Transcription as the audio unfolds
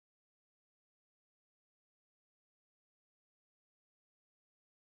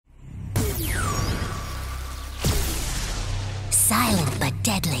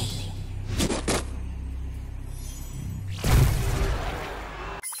deadly.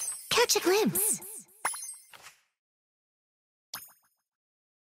 Catch a glimpse.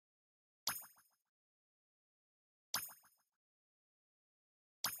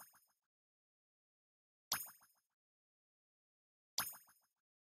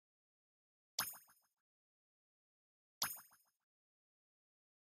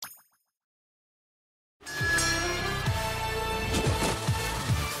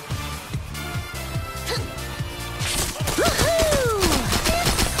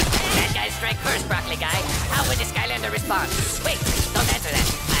 First, Broccoli guy. How would the Skylander respond? Wait, don't answer that.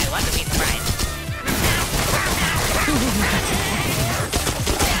 I want to be surprised.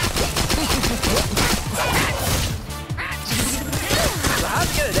 So how'd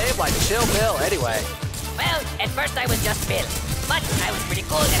you get a name like Chill Bill anyway? Well, at first I was just Bill. But I was pretty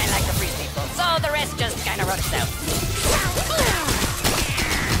cool and I like to freeze people. So the rest just kind of wrote itself.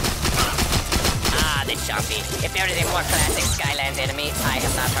 Ah, this Sharpie. If there is a more classic Skylands enemy, I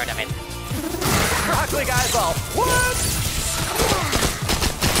have not heard of it. Broccoli guy's all, what?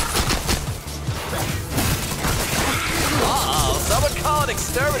 Uh-oh, someone call an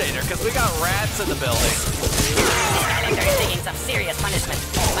exterminator, because we got rats in the building. Skylander is taking some serious punishment.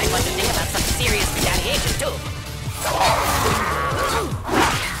 Might want to think about some serious retaliation, too.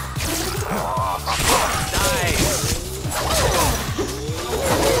 Nice.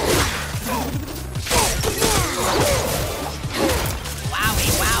 Wowie,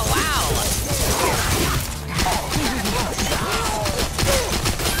 wow, wow.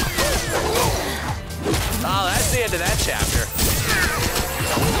 Oh, that's the end of that chapter.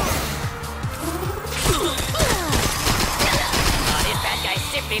 Oh, these bad guys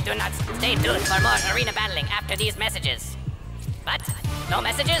simply do not stay tuned for more arena battling after these messages. But, no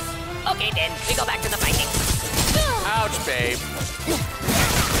messages? Okay then, we go back to the fighting. Ouch, babe.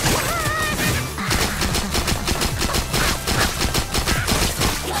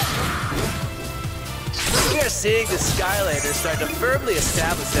 We are seeing the Skylanders start to firmly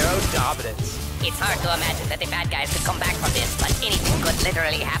establish their own dominance. It's hard to imagine that the bad guys could come back from this, but anything could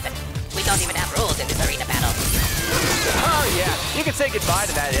literally happen. We don't even have rules in this arena battle. Oh yeah, you can say goodbye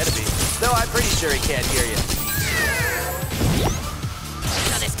to that enemy. Though I'm pretty sure he can't hear you.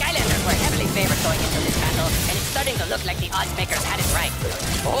 So the Skylanders were heavily favored going into this battle, and it's starting to look like the odds makers had it right.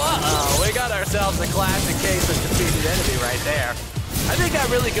 Uh-oh, we got ourselves a classic case of defeated enemy right there. I think that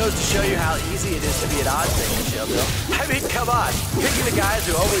really goes to show you how easy it is to be an odds maker, Shieldbill. I mean, come on. Picking the guys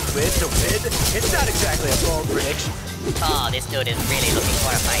who always win to win, it's not exactly a bold prediction. Oh, this dude is really looking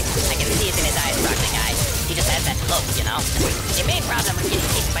for a fight. I can see it in his eyes, Broccoli guy. He just has that look, you know? The main problem with getting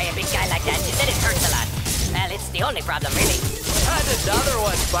hit by a big guy like that is that it hurts a lot. Well, it's the only problem, really. And another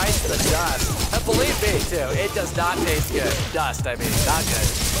one bites the dust. And believe me, too, it does not taste good. Dust, I mean, not good.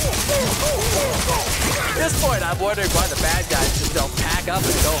 At this point, I'm wondering why the bad guys just don't pack up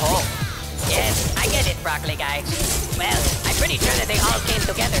and go home. Yes, I get it, Broccoli guy. Well, I'm pretty sure that they all came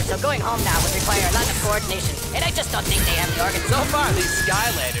together, so going home now would require a lot of coordination, and I just don't think they have the organization. So far, these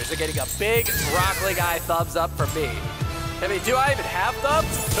Skylanders are getting a big Broccoli guy thumbs up from me. I mean, do I even have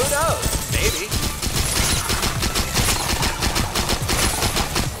thumbs? Who knows? Maybe.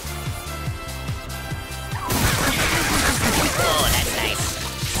 Oh, that's nice.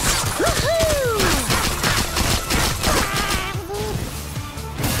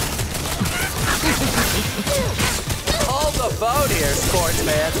 Hold the phone here,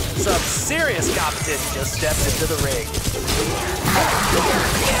 sportsman. Some serious competition just stepped into the ring.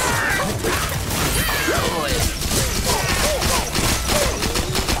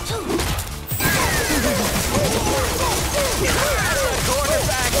 The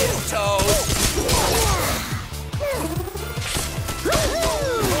quarterback is toast.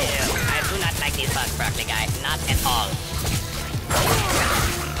 I do not like these bugs, Broccoli guy. Not at all.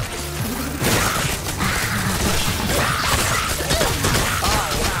 Oh,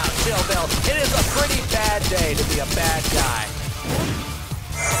 wow, Chillbill. It is a pretty bad day to be a bad guy.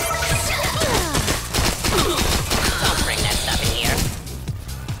 Don't bring that stuff in here.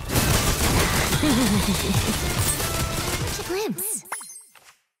 Catch a glimpse.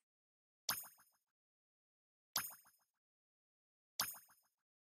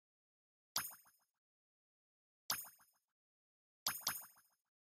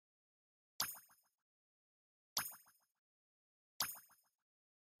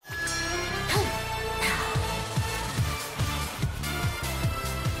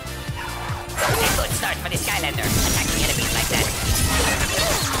 A good start for the Skylander, attacking enemies like that.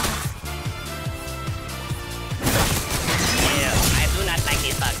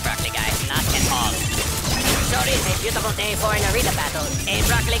 for an arena battle, eh,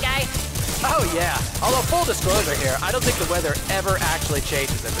 Broccoli Guy? Oh yeah, although full disclosure here, I don't think the weather ever actually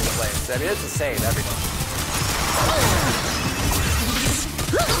changes in this place. I mean, it's the same every day.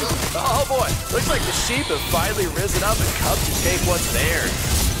 Oh boy, looks like the sheep have finally risen up and come to take what's theirs.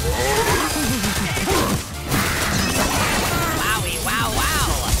 Wowie, wow, wow!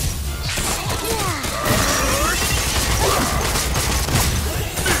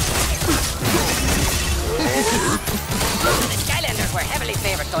 The Skylanders were heavily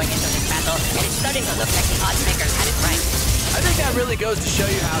favored going into this battle, and it's starting to look like the odds makers had it right. I think that really goes to show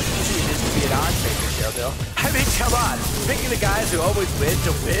you how easy it is to be an odds maker, Showbill. I mean, come on, picking the guys who always win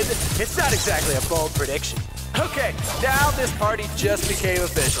to win, it's not exactly a bold prediction. Okay, now this party just became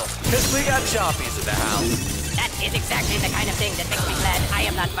official, because we got Chompies in the house. That is exactly the kind of thing that makes me glad I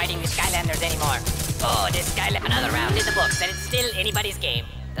am not fighting the Skylanders anymore. Oh, this another round in the books, and it's still anybody's game.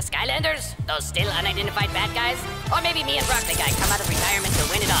 The Skylanders? Those still unidentified bad guys? Or maybe me and Broccoli Guy come out of retirement to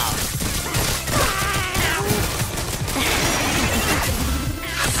win it all.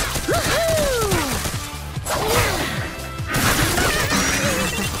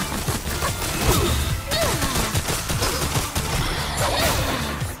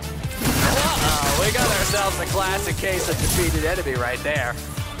 Uh-oh, we got ourselves a classic case of defeated enemy right there.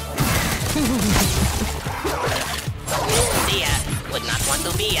 See ya. Would not want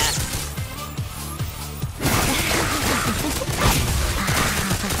to be ya.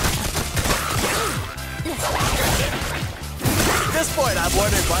 At this point, I'm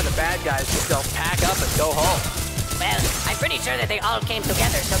wondering why the bad guys just don't pack up and go home. Well, I'm pretty sure that they all came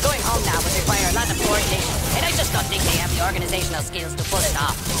together, so going home now would require a lot of coordination, and I just don't think they have the organizational skills to pull it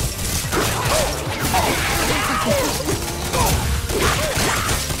off.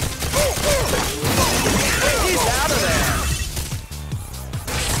 He's out of there!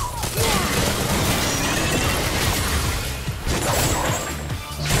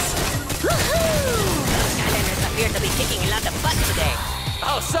 Skylanders appear to be kicking a lot of butt today.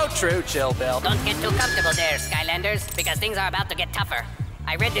 Oh, so true, Chill Bill. Don't get too comfortable there, Skylanders, because things are about to get tougher.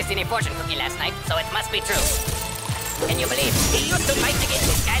 I read this in a fortune cookie last night, so it must be true. Can you believe he used to fight against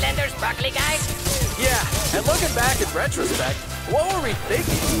the Skylanders, Broccoli Guy? Yeah, and looking back in retrospect, what were we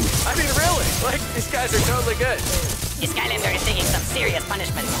thinking? I mean, really, like, these guys are totally good. The Skylander is taking some serious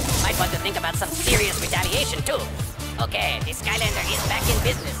punishment. Might want to think about some serious retaliation, too. Okay, the Skylander is back in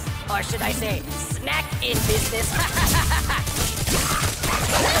business. Or should I say, snack in business.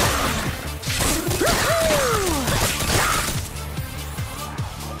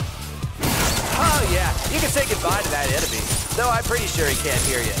 Oh yeah, you can say goodbye to that enemy, though I'm pretty sure he can't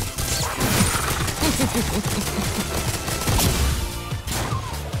hear you.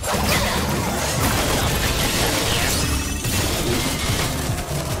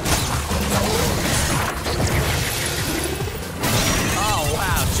 Oh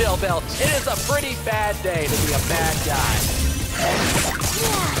wow, Chill Bill, it is a pretty bad day to be a bad guy.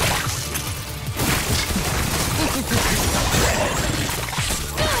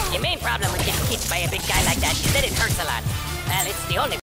 The main problem with getting hit by a big guy like that is that it hurts a lot. Well, it's the only